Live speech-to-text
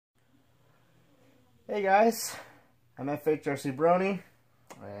Hey guys, I'm FHRC Brony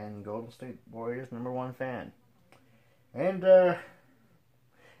and Golden State Warriors #1 fan. And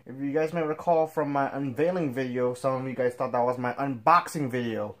if you guys may recall from my unveiling video, some of you guys thought that was my unboxing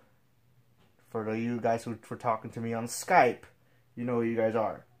video. For you guys who were talking to me on Skype, you know who you guys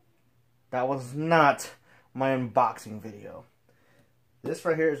are. That was not my unboxing video. This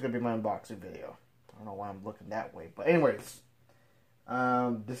right here is going to be my unboxing video. I don't know why I'm looking that way, but anyways.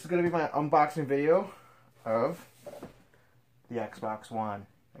 This is going to be my unboxing video of the Xbox One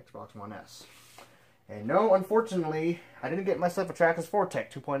S. And no, unfortunately, I didn't get myself a Trackers 4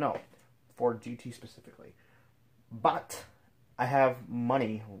 Tech 2.0, for GT specifically. But I have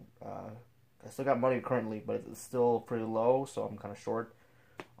money. I still got money currently, but it's still pretty low, so I'm kind of short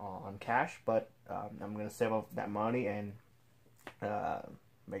on cash. But I'm going to save up that money and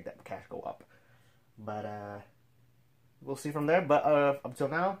make that cash go up. But we'll see from there, but up until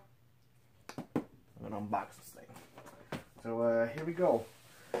now, I'm going to unbox this thing. So here we go.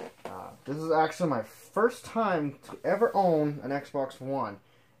 This is actually my first time to ever own an Xbox One.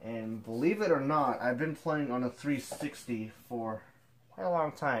 And believe it or not, I've been playing on a 360 for quite a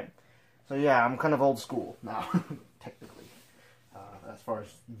long time. So yeah, I'm kind of old school now, technically. As far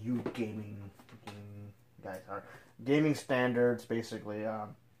as you gaming guys are. Gaming standards, basically.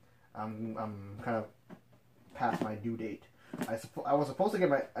 I'm kind of past my due date. I was supposed to get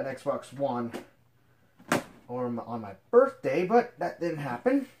an Xbox One on my birthday, but that didn't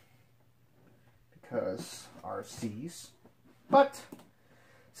happen because RCs. But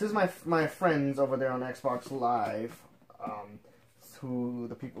since my friends over there on Xbox Live,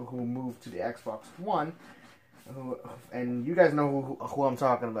 the people who moved to the Xbox One, and you guys know who I'm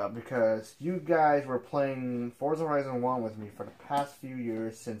talking about because you guys were playing Forza Horizon 1 with me for the past few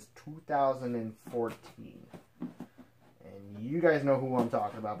years since 2014. You guys know who I'm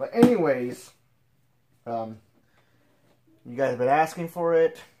talking about. But anyways, you guys have been asking for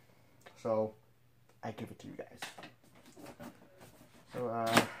it, so I give it to you guys. So,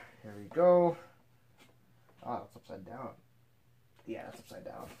 here we go. Oh, it's upside down. Yeah, it's upside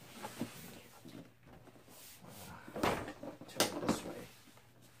down. Turn it this way.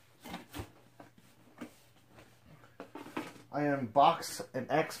 I unboxed an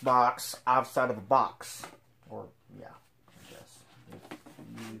Xbox outside of the box. Or, yeah.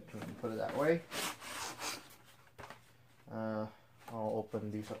 You can put it that way. I'll open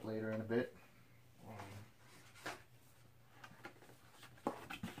these up later in a bit.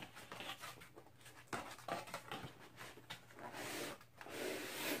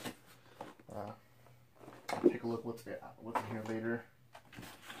 I'll take a look what's in here later.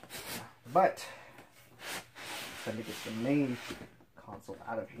 But trying to get the main console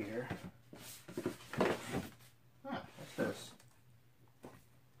out of here. What's this?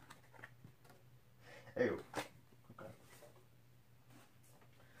 Ew. Okay.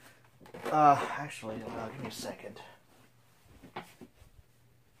 Actually, give me a second.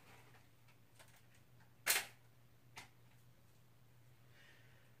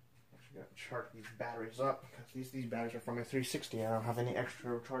 Actually, got to charge these batteries up because these batteries are from my 360. I don't have any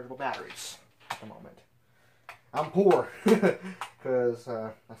extra rechargeable batteries at the moment. I'm poor because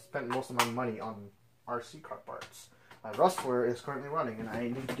I spent most of my money on RC car parts. My Rustler is currently running, and I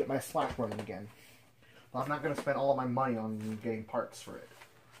need to get my Slack running again. I'm not going to spend all of my money on getting parts for it.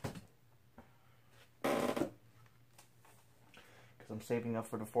 Because I'm saving up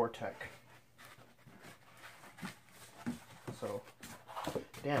for the 4 Tech. So,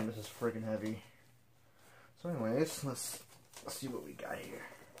 damn, this is friggin' heavy. So anyways, let's see what we got here.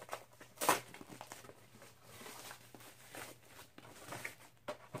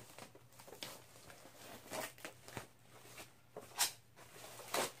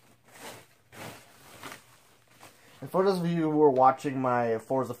 And for those of you who were watching my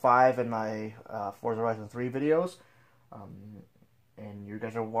Forza 5 and my Forza Horizon 3 videos, and you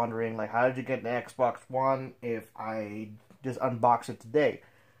guys are wondering, like, how did you get the Xbox One if I just unboxed it today?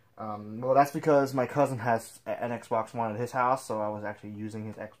 Well, that's because my cousin has an Xbox One at his house, so I was actually using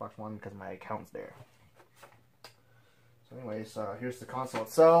his Xbox One because my account's there. So anyways, here's the console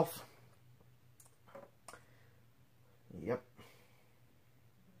itself. Yep.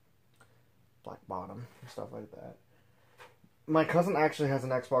 Black bottom and stuff like that. My cousin actually has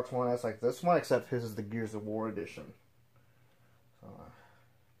an Xbox One S like this one, except his is the Gears of War edition. So,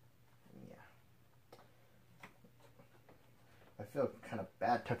 yeah. I feel kind of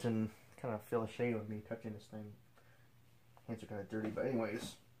bad touching, kind of feel ashamed of me touching this thing. Hands are kind of dirty, but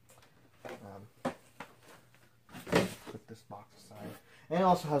anyways. Put this box aside. And it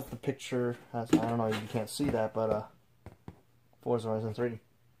also has the picture, I don't know if you can't see that, but Forza Horizon 3.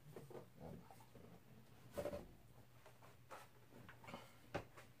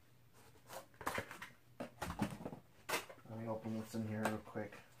 open what's in here real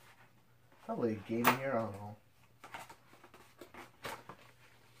quick. Probably a game in here, I don't know.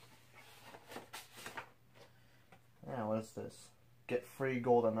 Yeah, what is this? Get free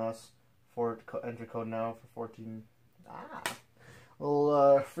gold on us. Enter code now for 14. Ah,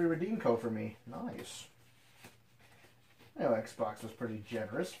 little free redeem code for me. Nice. You know, Xbox was pretty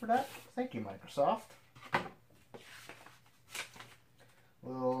generous for that. Thank you, Microsoft.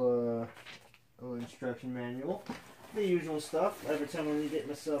 Little instruction manual. The usual stuff. Every time when you get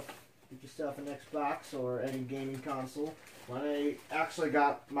yourself an Xbox or any gaming console. When I actually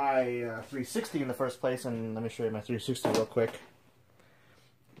got my 360 in the first place, and let me show you my 360 real quick.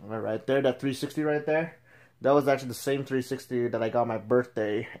 Right there, that 360 right there. That was actually the same 360 that I got on my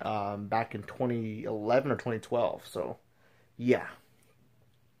birthday back in 2011 or 2012. So, yeah.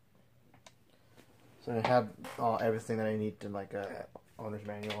 So I had everything that I need in like a owner's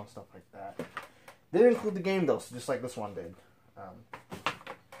manual and stuff like that. They didn't include the game though, so just like this one did.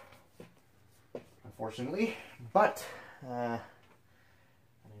 Unfortunately, but I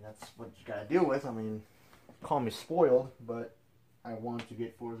mean that's what you gotta deal with. I mean, call me spoiled, but I wanted to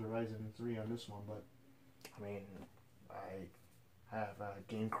get Forza Horizon 3 on this one. But I mean, I have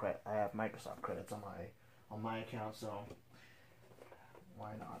I have Microsoft credits on my account, so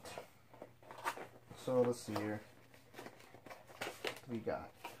why not? So let's see here. We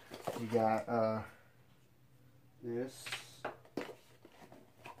got this.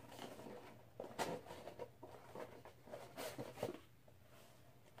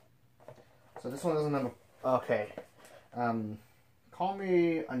 So this one doesn't have a... Okay. Call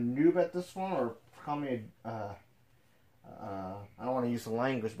me a noob at this one, or call me a... I don't want to use the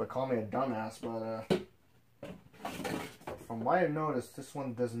language, but call me a dumbass, but... from what I noticed, this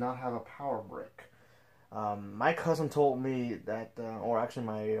one does not have a power brick. My cousin told me that... or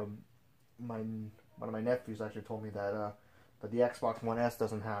actually one of my nephews actually told me that the Xbox One S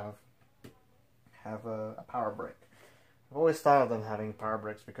doesn't have a power brick. I've always thought of them having power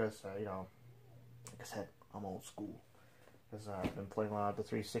bricks because, you know... Like I said, I'm old school. Because I've been playing a lot of the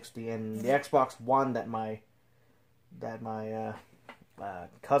 360 and the Xbox One that my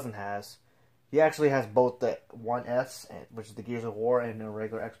cousin has. He actually has both the One S, which is the Gears of War, and the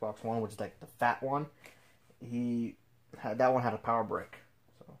regular Xbox One, which is like the fat one. That one had a power brick.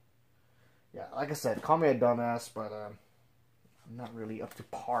 So yeah, like I said, call me a dumbass, but I'm not really up to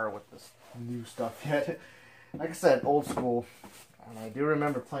par with this new stuff yet. Like I said, old school, and I do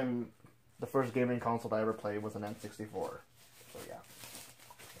remember playing. The first gaming console that I ever played was an N64. So yeah,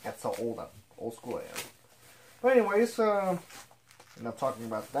 that's how old school I am. But anyways, enough talking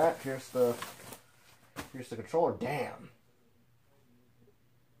about that. Here's the controller. Damn.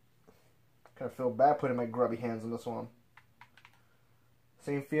 Kind of feel bad putting my grubby hands on this one.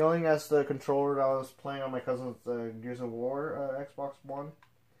 Same feeling as the controller that I was playing on my cousin's Gears of War Xbox One.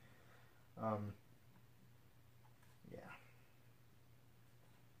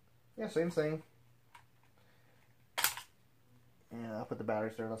 Yeah, same thing. And I'll put the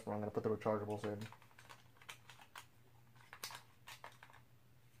batteries there. That's where I'm going to put the rechargeables in.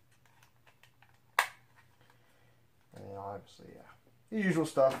 And obviously, yeah, the usual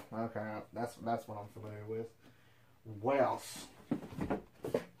stuff. Okay, that's what I'm familiar with. What else?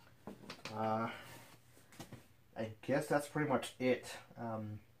 I guess that's pretty much it.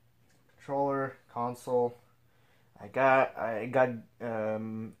 Controller, console. I got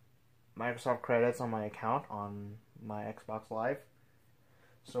Microsoft credits on my account on my Xbox Live,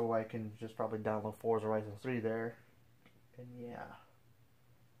 so I can just probably download Forza Horizon 3 there, and yeah.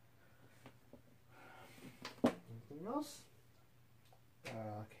 Anything else?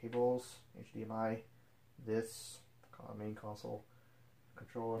 Cables, HDMI, this main console,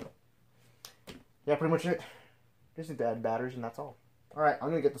 controller. Yeah, pretty much it. Just need to add batteries, and that's all. All right, I'm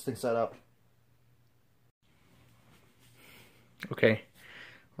gonna get this thing set up. Okay.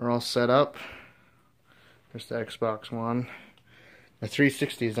 We're all set up. There's the Xbox One. The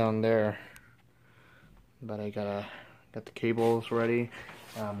 360 is on there, but I got the cables ready.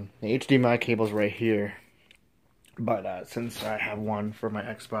 The HDMI cable's right here, but since I have one for my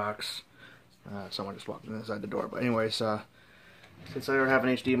Xbox, someone just walked inside the door. But anyways, since I don't have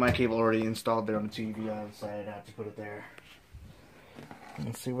an HDMI cable already installed there on the TV, I decided I have to put it there.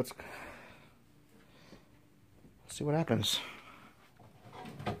 Let's see what happens.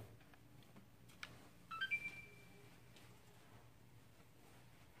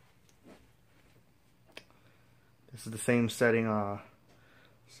 This is the same setting,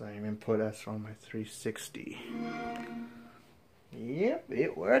 same input as on my 360. Yep,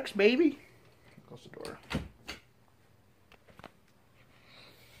 it works, baby. Close the door.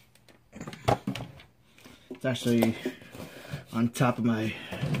 It's actually on top of my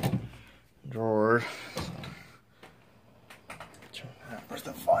drawer. Where's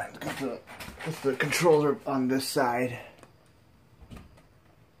the fine? Because the controls are on this side.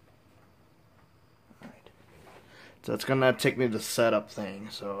 Alright. So it's gonna take me to the setup thing.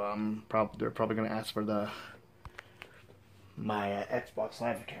 So they're probably gonna ask for my Xbox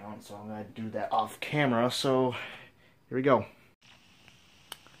Live account. So I'm gonna do that off camera. So here we go.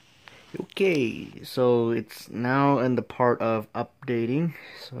 Okay, so it's now in the part of updating.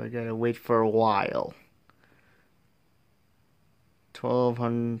 So I gotta wait for a while. 12, I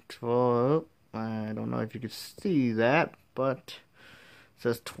don't know if you can see that, but it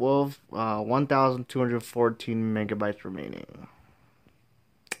says 1,214 megabytes remaining.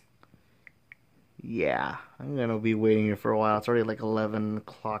 Yeah, I'm gonna be waiting here for a while. It's already like 11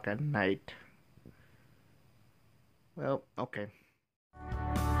 o'clock at night. Well, okay.